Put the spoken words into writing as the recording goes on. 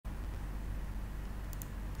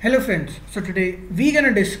Hello friends, so today we're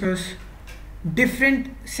gonna discuss different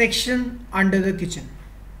section under the kitchen.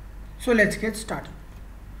 So let's get started.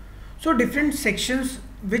 So different sections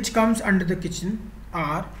which comes under the kitchen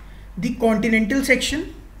are the continental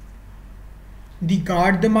section, the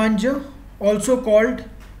garde manger, also called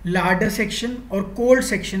larder section or cold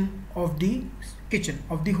section of the kitchen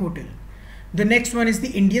of the hotel. The next one is the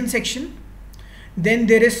Indian section. Then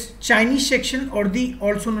there is Chinese section, or the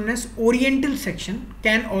also known as Oriental section,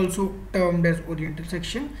 can also termed as Oriental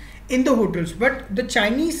section in the hotels. But the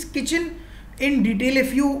Chinese kitchen in detail,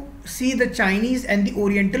 if you see the Chinese and the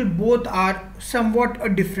Oriental, both are somewhat a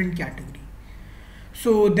different category.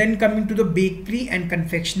 So then coming to the bakery and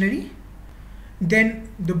confectionery, then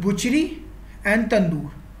the butchery and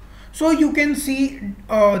tandoor. So you can see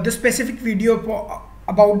the specific video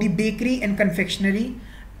about the bakery and confectionery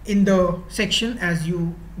in the section as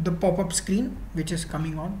the pop-up screen which is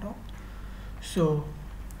coming on top. So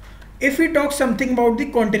if we talk something about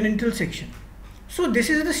the continental section, so this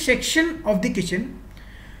is the section of the kitchen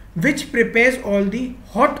which prepares all the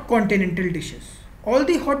hot continental dishes. All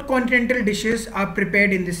the hot continental dishes are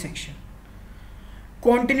prepared in this section.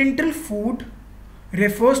 Continental food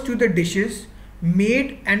refers to the dishes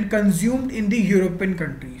made and consumed in the European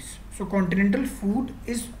countries. So continental food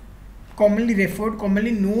is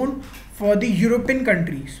commonly known for the European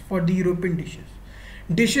countries, for the European dishes.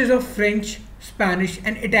 Dishes of French, Spanish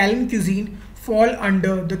and Italian cuisine fall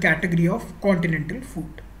under the category of continental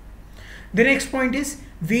food. The next point is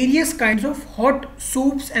various kinds of hot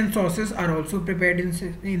soups and sauces are also prepared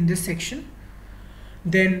in this section.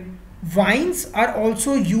 Then wines are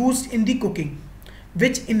also used in the cooking,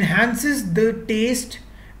 which enhances the taste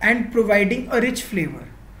and providing a rich flavor.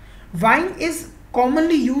 Wine is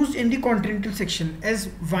commonly used in the continental section, as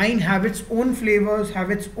wine have its own flavors,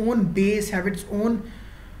 have its own base, have its own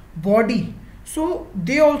body. So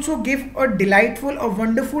they also give a delightful, a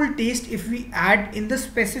wonderful taste if we add in the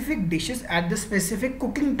specific dishes at the specific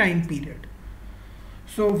cooking time period.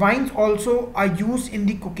 So wines also are used in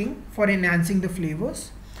the cooking for enhancing the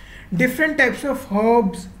flavors. Different types of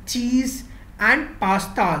herbs, cheese and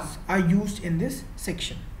pastas are used in this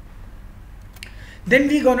section. Then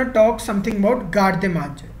we're gonna talk something about garde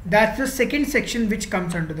manger. That's the second section which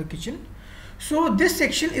comes under the kitchen. So this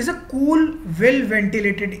section is a cool, well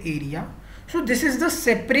ventilated area. So this is the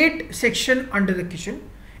separate section under the kitchen.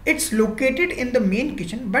 It's located in the main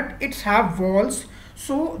kitchen, but it's have walls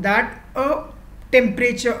so that a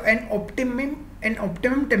temperature, an optimum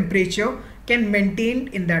temperature can maintain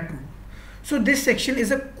in that room. So this section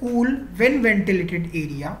is a cool, well ventilated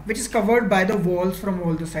area which is covered by the walls from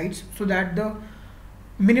all the sides, so that the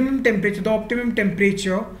minimum temperature, the optimum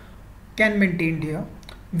temperature can maintain there,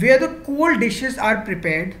 where the cold dishes are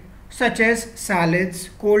prepared, such as salads,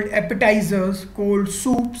 cold appetizers, cold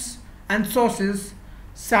soups and sauces,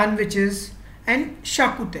 sandwiches and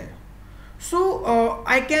charcuterie. So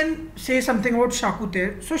I can say something about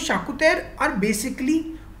charcuterie. So charcuterie are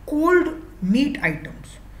basically cold meat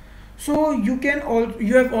items. So you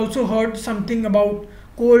have also heard something about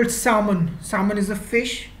cold salmon. Salmon is a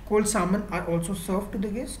fish. Cold salmon are also served to the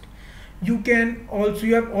guest. You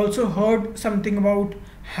have also heard something about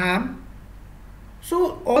ham.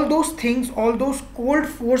 So all those things, all those cold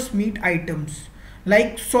force meat items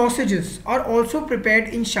like sausages are also prepared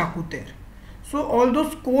in charcuterie. So all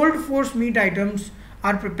those cold force meat items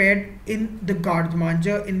are prepared in the garde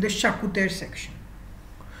manger, in the charcuterie section.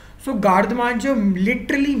 So garde manger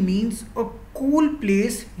literally means a cool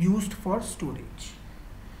place used for storage.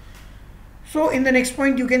 So in the next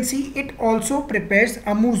point you can see it also prepares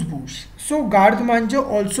amuse-bouche. So garde manger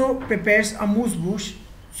also prepares amuse-bouche.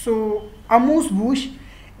 So amuse-bouche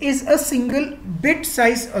is a single bit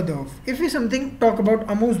size hors d'oeuvre. If we talk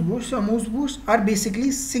about amuse-bouche, so amuse-bouche are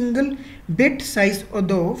basically single bit size hors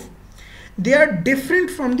d'oeuvre. They are different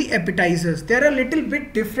from the appetizers. They are a little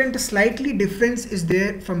bit different, slightly difference is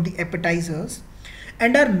there from the appetizers,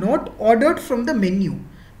 and are not ordered from the menu.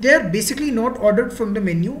 They are basically not ordered from the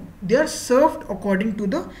menu. They are served according to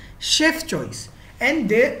the chef choice, and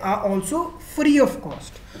they are also free of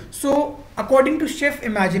cost. So according to chef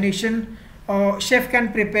imagination, chef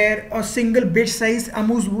can prepare a single bit size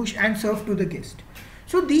amuse-bouche and serve to the guest.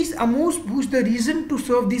 So these amuse-bouche, the reason to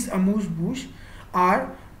serve these amuse-bouche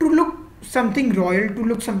are to look something royal, to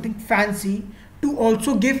look something fancy, to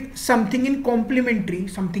also give something in complimentary,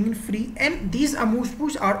 something in free, and these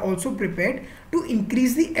amuse-bouche are also prepared to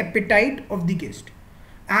increase the appetite of the guest,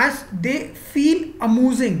 as they feel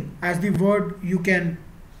amusing, as the word you can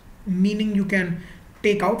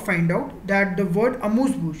find out that the word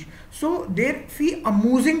amuse-bouche. So they feel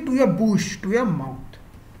amusing to your bouche, to your mouth.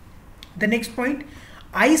 The next point,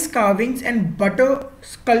 Ice carvings and butter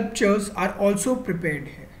sculptures are also prepared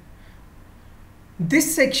here.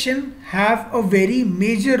 This section have a very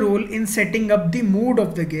major role in setting up the mood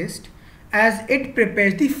of the guest as it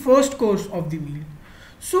prepares the first course of the meal.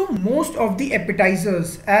 So most of the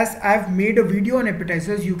appetizers, as I've made a video on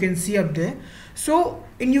appetizers, you can see up there. So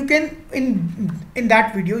in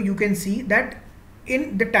that video you can see that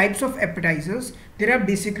in the types of appetizers there are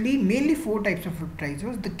basically mainly 4 types of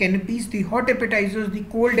appetizers: the canapes, the hot appetizers, the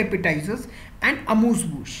cold appetizers, and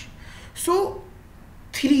amuse-bouche. So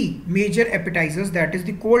 3 major appetizers, that is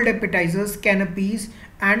the cold appetizers, canapes,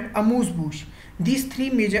 and amuse-bouche. These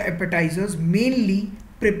 3 major appetizers mainly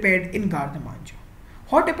prepared in Garde Manger.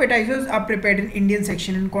 Hot appetizers are prepared in Indian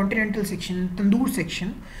section, in continental section, tandoor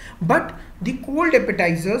section, but the cold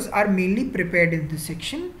appetizers are mainly prepared in this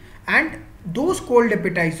section. And those cold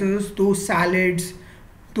appetizers, those salads,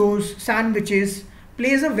 those sandwiches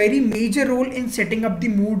plays a very major role in setting up the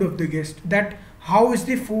mood of the guest, that how is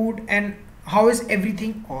the food and how is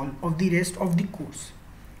everything all of the rest of the course.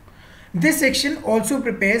 This section also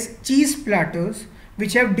prepares cheese platters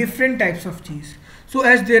which have different types of cheese. So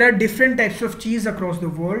as there are different types of cheese across the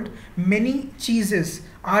world, many cheeses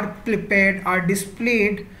are prepared, are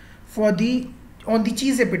displayed on the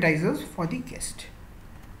cheese appetizers for the guest.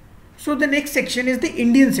 So the next section is the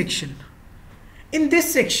Indian section. In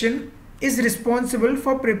this section is responsible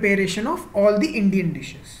for preparation of all the Indian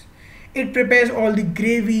dishes. It prepares all the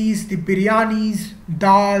gravies, the biryanis,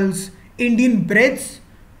 dals, Indian breads,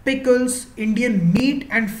 pickles, Indian meat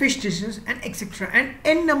and fish dishes, and etc. and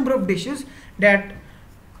n number of dishes that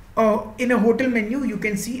in a hotel menu you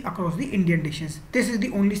can see across the Indian dishes. This is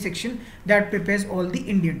the only section that prepares all the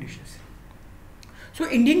Indian dishes. So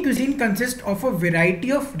Indian cuisine consists of a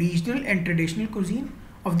variety of regional and traditional cuisine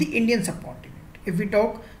of the Indian subcontinent. If we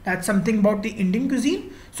talk that's something about the Indian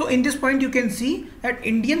cuisine, so in this point you can see that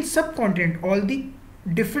Indian subcontinent, all the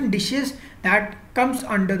different dishes that comes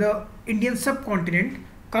under the Indian subcontinent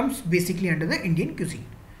comes basically under the Indian cuisine.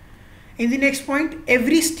 In the next point,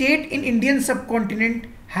 every state in Indian subcontinent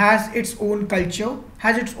has its own culture,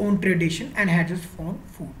 has its own tradition, and has its own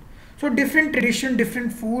food. So different tradition,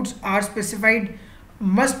 different foods are specified,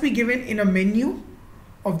 must be given in a menu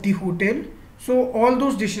of the hotel. So all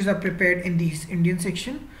those dishes are prepared in this Indian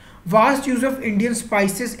section. Vast use of Indian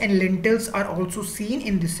spices and lentils are also seen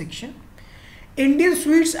in this section. Indian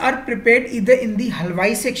sweets are prepared either in the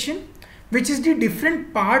halwai section, which is the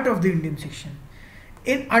different part of the Indian section.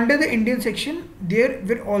 Under the Indian section, there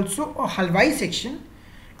will also a halwai section.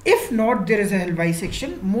 If not, there is a halwai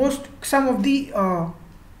section. Some of the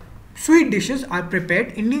sweet dishes are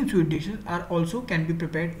prepared. Indian sweet dishes are also can be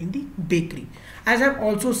prepared in the bakery. As I've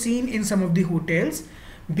also seen in some of the hotels,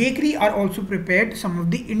 bakery are also prepared some of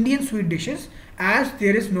the Indian sweet dishes, as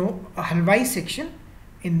there is no halwai section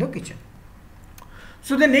in the kitchen.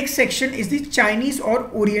 So the next section is the Chinese or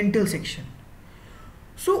Oriental section.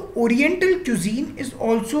 So Oriental cuisine is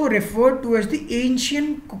also referred to as the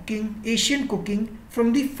Asian cooking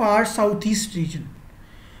from the far southeast region.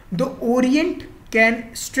 The Orient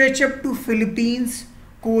can stretch up to Philippines,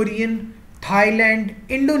 Korean, Thailand,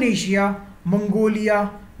 Indonesia,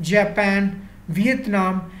 Mongolia, Japan,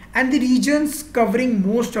 Vietnam, and the regions covering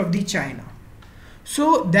most of the China.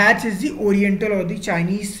 So that is the Oriental or the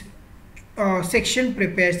Chinese section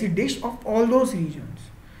prepares the dish of all those regions.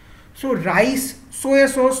 So rice, soya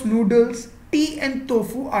sauce, noodles, tea and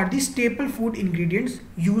tofu are the staple food ingredients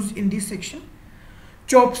used in this section.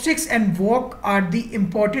 Chopsticks and wok are the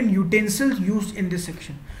important utensils used in this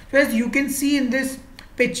section. So as you can see in this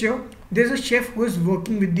picture, there's a chef who is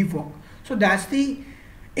working with the wok. So that's the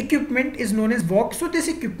equipment is known as wok. So this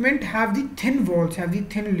equipment have the thin walls, have the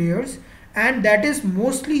thin layers, and that is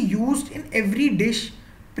mostly used in every dish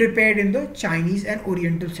prepared in the Chinese and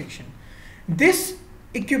Oriental section. This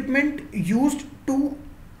equipment used to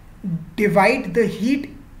divide the heat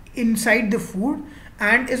inside the food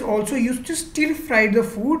and is also used to stir fry the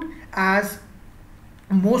food, as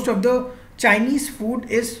most of the Chinese food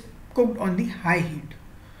is cooked on the high heat.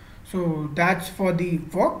 So that's for the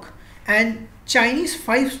wok. And Chinese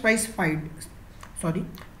 5-spice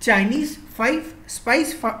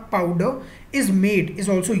powder is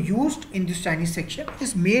also used in this Chinese section.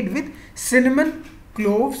 Is made with cinnamon,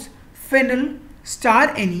 cloves, fennel, star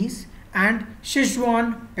anise, and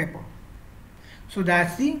Szechuan pepper. So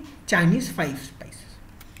that's the Chinese 5 spices.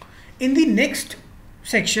 In the next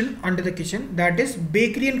section under the kitchen, that is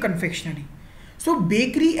bakery and confectionery. So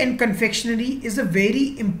bakery and confectionery is a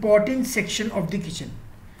very important section of the kitchen,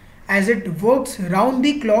 as it works round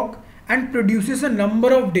the clock and produces a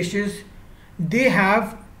number of dishes. They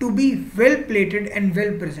have to be well plated and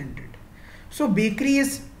well presented. So bakery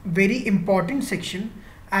is very important section,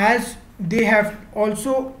 as they have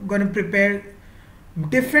also gonna prepare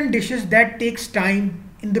different dishes that takes time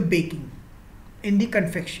in the baking, in the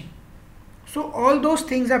confection. So all those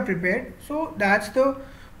things are prepared. So that's the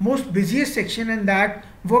most busiest section, and that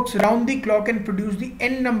works round the clock and produce the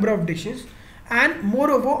n number of dishes. And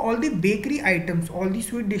moreover, all the bakery items, all the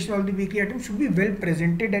sweet dishes, all the bakery items should be well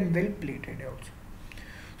presented and well plated also.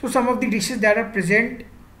 So some of the dishes that are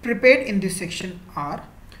prepared in this section are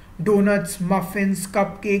donuts, muffins,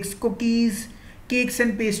 cupcakes, cookies, cakes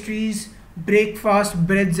and pastries, breakfast,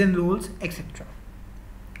 breads and rolls, etc.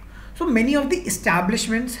 So many of the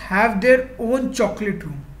establishments have their own chocolate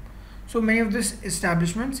room. So many of these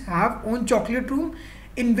establishments have own chocolate room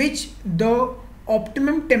in which the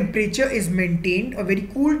optimum temperature is maintained, a very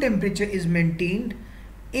cool temperature is maintained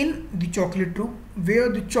in the chocolate room, where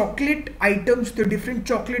the chocolate items, the different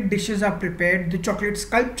chocolate dishes are prepared, the chocolate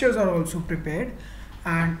sculptures are also prepared,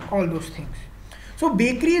 and all those things. So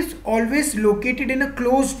bakery is always located in a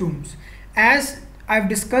closed rooms, as I've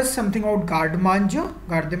discussed something about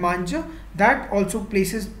Gardemanja, that also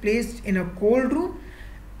placed in a cold room.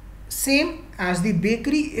 Same as the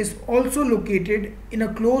bakery is also located in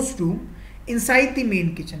a closed room inside the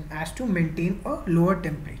main kitchen, as to maintain a lower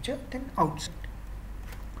temperature than outside.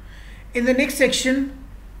 In the next section,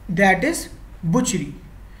 that is butchery.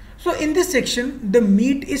 So in this section, the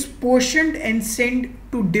meat is portioned and sent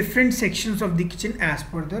to different sections of the kitchen as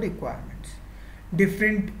per the requirements.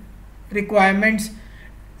 Different requirements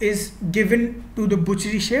is given to the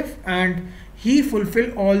butchery chef, and he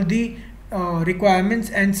fulfill all the requirements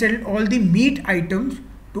and sell all the meat items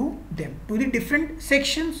to them, to the different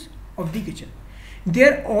sections of the kitchen.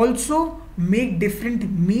 They also make different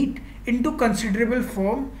meat into considerable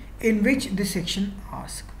form, in which the section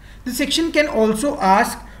asks. The section can also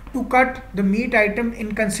ask to cut the meat item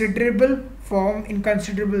in considerable form, in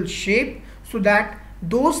considerable shape, so that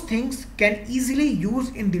those things can easily use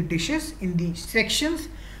in the dishes, in the sections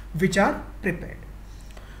which are prepared.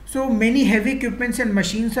 So many heavy equipments and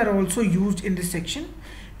machines are also used in this section.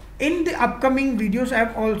 In the upcoming videos,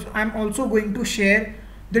 I'm also going to share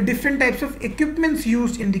the different types of equipments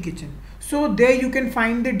used in the kitchen. So there you can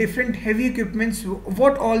find the different heavy equipments,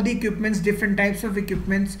 what all the equipments, different types of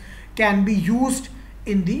equipments can be used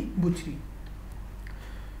in the butchery.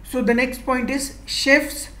 So the next point is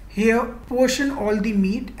chefs here portion all the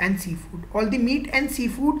meat and seafood. All the meat and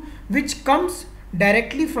seafood which comes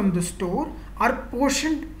directly from the store are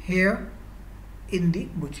portioned here in the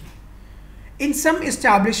butchery. In some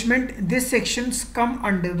establishment, these sections come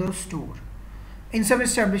under the store. In some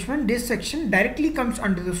establishment, this section directly comes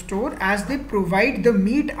under the store, as they provide the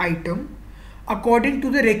meat item according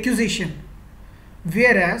to the requisition.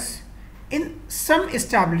 Whereas in some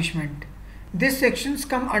establishment, these sections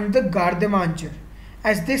come under Gardemanja,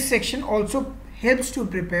 as this section also helps to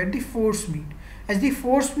prepare the force meat. As the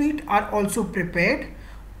force meat are also prepared,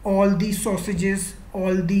 all the sausages,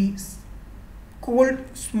 all the cold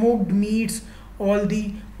smoked meats, all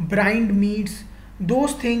the brined meats,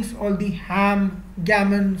 those things, all the ham,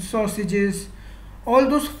 gammon, sausages, all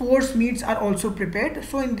those force meats are also prepared.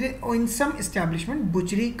 So in some establishment,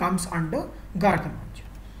 butchery comes under Gardemanja.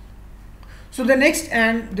 So the next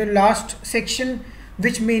and the last section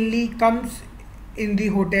which mainly comes in the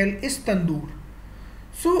hotel is tandoor.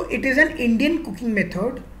 So it is an Indian cooking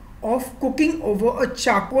method of cooking over a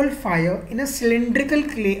charcoal fire in a cylindrical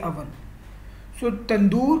clay oven. So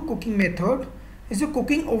tandoor cooking method is a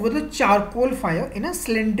cooking over the charcoal fire in a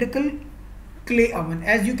cylindrical clay oven.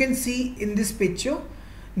 As you can see in this picture,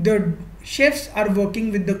 the chefs are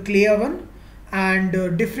working with the clay oven,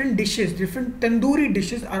 and different dishes, different tandoori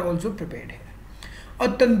dishes are also prepared here. A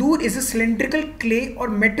tandoor is a cylindrical clay or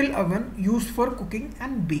metal oven used for cooking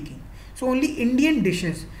and baking. So only Indian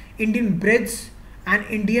dishes, Indian breads and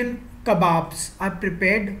Indian kebabs are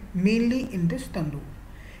prepared mainly in this tandoor.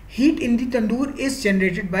 Heat in the tandoor is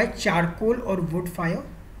generated by charcoal or wood fire.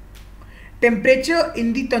 Temperature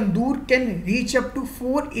in the tandoor can reach up to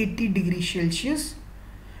 480 degrees Celsius,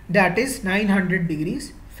 that is 900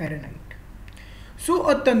 degrees Fahrenheit. So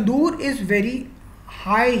a tandoor is very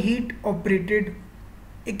high heat operated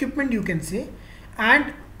equipment, you can say,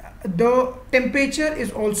 and the temperature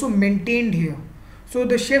is also maintained here. So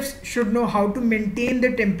the chefs should know how to maintain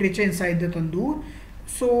the temperature inside the tandoor,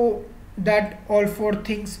 so that all four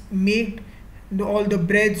things made, all the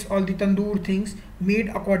breads, all the tandoor things made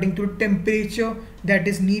according to temperature that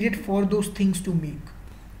is needed for those things to make.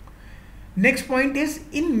 Next point is,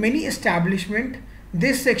 in many establishment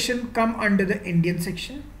this section come under the Indian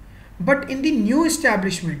section, but in the new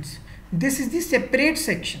establishments this is the separate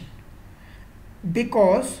section.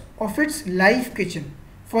 because of its live kitchen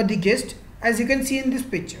for the guest, as you can see in this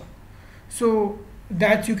picture. So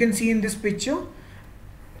that you can see in this picture,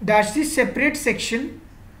 that's the separate section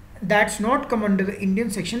that's not come under the Indian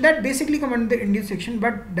section, that basically come under the Indian section,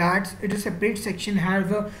 but that's it is a separate section,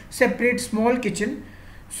 have a separate small kitchen,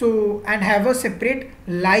 so and have a separate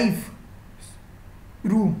live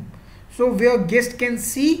room, so where guest can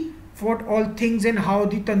see what all things and how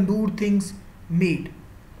the tandoor things made.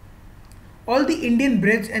 All the Indian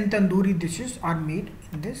breads and tandoori dishes are made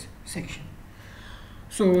in this section.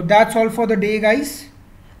 So that's all for the day, guys.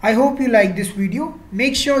 I hope you like this video.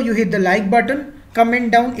 Make sure you hit the like button,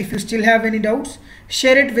 comment down if you still have any doubts,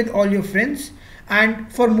 share it with all your friends,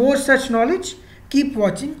 and for more such knowledge, keep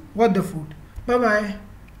watching What the Food. Bye bye.